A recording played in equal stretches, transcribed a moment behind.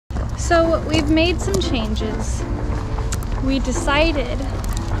So we've made some changes. We decided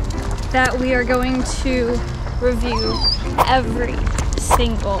that we are going to review every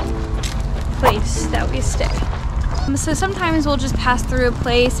single place that we stay. So sometimes we'll just pass through a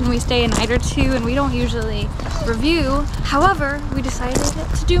place and we stay a night or two and we don't usually review. However, we decided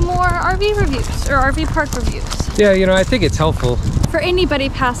to do more RV reviews or RV park reviews. Yeah, you know, I think it's helpful for anybody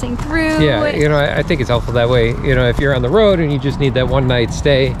passing through. Yeah, you know, I think it's helpful that way. You know, if you're on the road and you just need that one night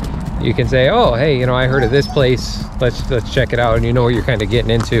stay, you can say, oh, hey, you know, I heard of this place. Let's check it out, and you know what you're kind of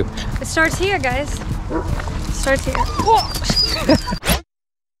getting into. It starts here, guys. It starts here. Whoa.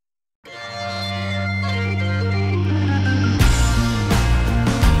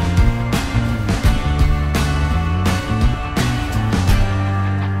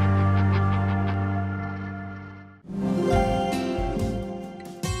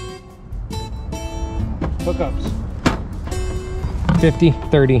 Hookups. 50,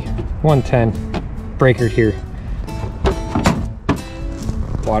 30, 110. Breaker here.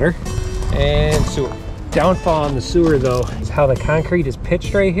 Water and sewer. Downfall on the sewer though is how the concrete is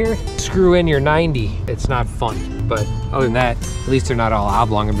pitched right here. Screw in your 90. It's not fun. But other than that, at least they're not all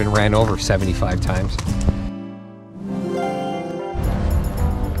oblong and been ran over 75 times.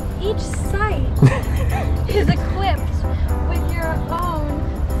 Each site is equipped with your own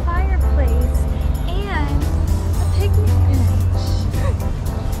fireplace and a picnic bench.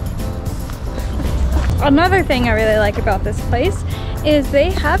 Another thing I really like about this place is they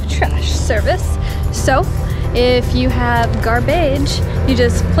have trash service. So if you have garbage, you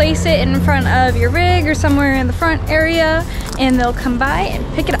just place it in front of your rig or somewhere in the front area and they'll come by and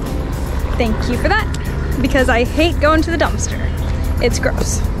pick it up. Thank you for that, because I hate going to the dumpster. It's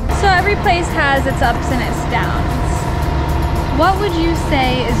gross. So every place has its ups and its downs. What would you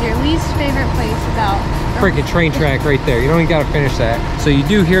say is your least favorite place about? Freaking train track right there. You don't even gotta finish that. So you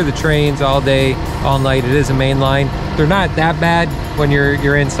do hear the trains all day, all night. It is a main line. They're not that bad when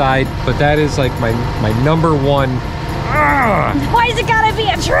you're inside, but that is like my number one. Why is it gotta be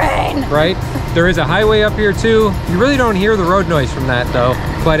a train? Right? There is a highway up here too. You really don't hear the road noise from that though.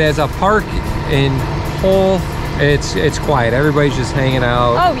 But as a park in whole, it's quiet. Everybody's just hanging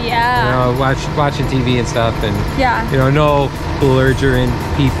out. Oh yeah. You know, watching TV and stuff, and yeah. You know, no belligerent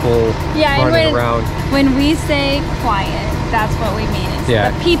people running around. When we say quiet, that's what we mean. It's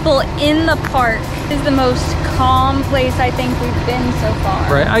yeah. The people in the park is the most calm place I think we've been so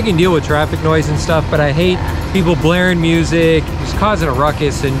far. Right. I can deal with traffic noise and stuff, but I hate people blaring music, just causing a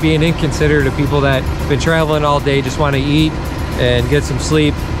ruckus and being inconsiderate of people that have been traveling all day, just want to eat and get some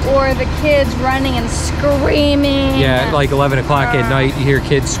sleep. Or the kids running and screaming. Yeah, like 11 o'clock at night, you hear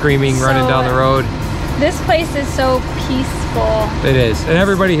kids screaming, running down the road. This place is so peaceful. It is, and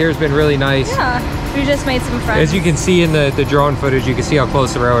everybody here has been really nice. Yeah, we just made some friends. As you can see in the drone footage, you can see how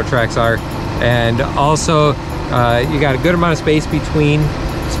close the railroad tracks are. And also, you got a good amount of space between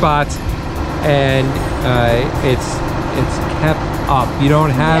spots, and it's kept up. You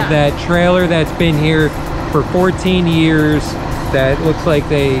don't have that trailer that's been here for 14 years that looks like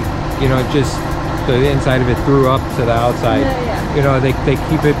they, you know, just the inside of it threw up to the outside. Yeah. You know, they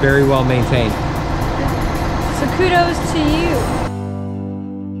keep it very well maintained. So kudos to you.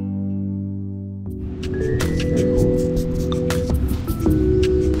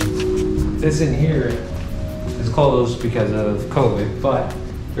 This in here is closed because of COVID, but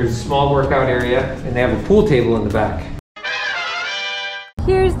there's a small workout area and they have a pool table in the back.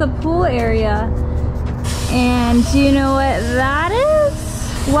 Here's the pool area. And do you know what that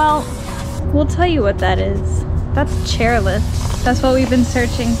is? Well, we'll tell you what that is. That's chairlift. That's what we've been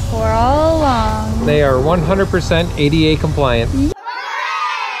searching for all along. They are 100% ADA compliant.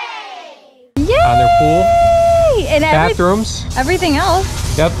 Yay! On their pool. And bathrooms. Everything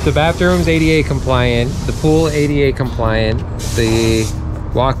else. Yep, the bathroom's ADA compliant. The pool ADA compliant. The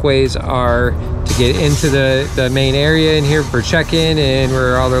walkways are to get into the main area in here for check-in and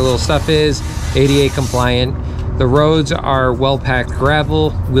where all their little stuff is. ADA compliant. The roads are well-packed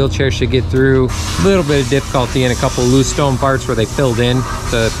gravel. Wheelchairs should get through. A little bit of difficulty in a couple loose stone parts where they filled in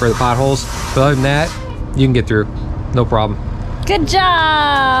for the potholes. But other than that, you can get through. No problem. Good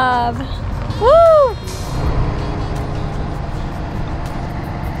job! Woo!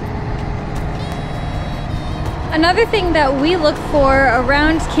 Another thing that we look for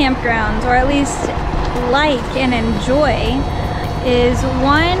around campgrounds, or at least like and enjoy, is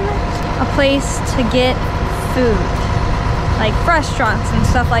a place to get food, like restaurants and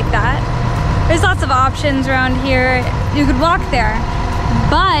stuff like that. There's lots of options around here. You could walk there,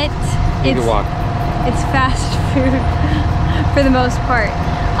 but it's fast food for the most part.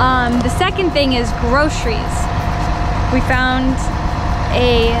 The second thing is groceries. We found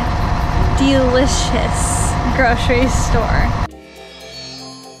a delicious grocery store.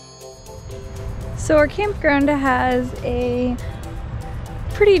 So our campground has a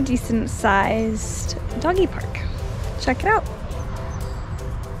pretty decent sized doggy park. Check it out.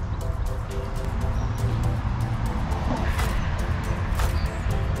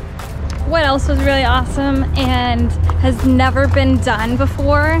 What else was really awesome and has never been done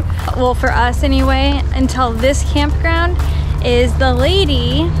before, well for us anyway, until this campground, is the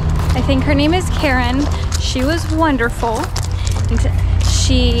lady, I think her name is Karen, she was wonderful. And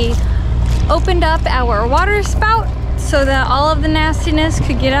she opened up our water spout so that all of the nastiness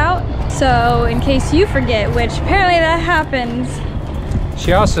could get out. So in case you forget, which apparently that happens.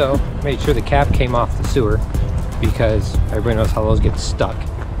 She also made sure the cap came off the sewer because everybody knows how those get stuck.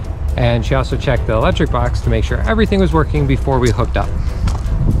 And she also checked the electric box to make sure everything was working before we hooked up.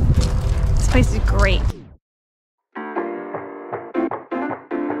 This place is great.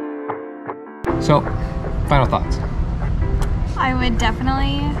 So, final thoughts. I would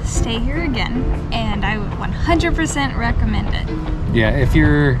definitely stay here again, and I would 100% recommend it. Yeah, if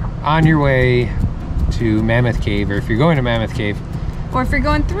you're on your way to Mammoth Cave, or if you're going to Mammoth Cave, or if you're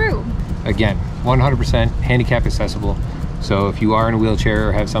going through. Again, 100% handicap accessible. So if you are in a wheelchair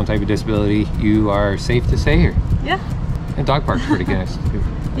or have some type of disability, you are safe to stay here. Yeah. And dog park's pretty good too.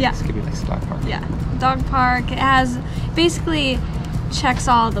 Yeah. It's gonna be nice dog park. Yeah. Dog park. It has basically checks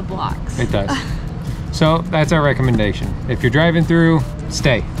all the blocks. It does. So that's our recommendation. If you're driving through,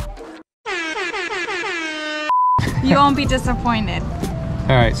 stay. You won't be disappointed.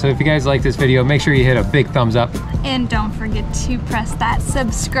 All right, so if you guys like this video, make sure you hit a big thumbs up. And don't forget to press that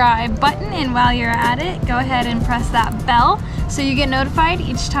subscribe button. And while you're at it, go ahead and press that bell so you get notified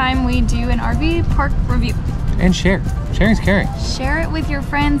each time we do an RV park review. And share. Sharing's caring. Share it with your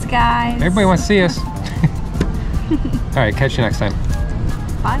friends, guys. Everybody wants to see us. All right, catch you next time.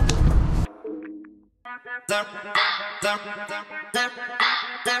 Bye.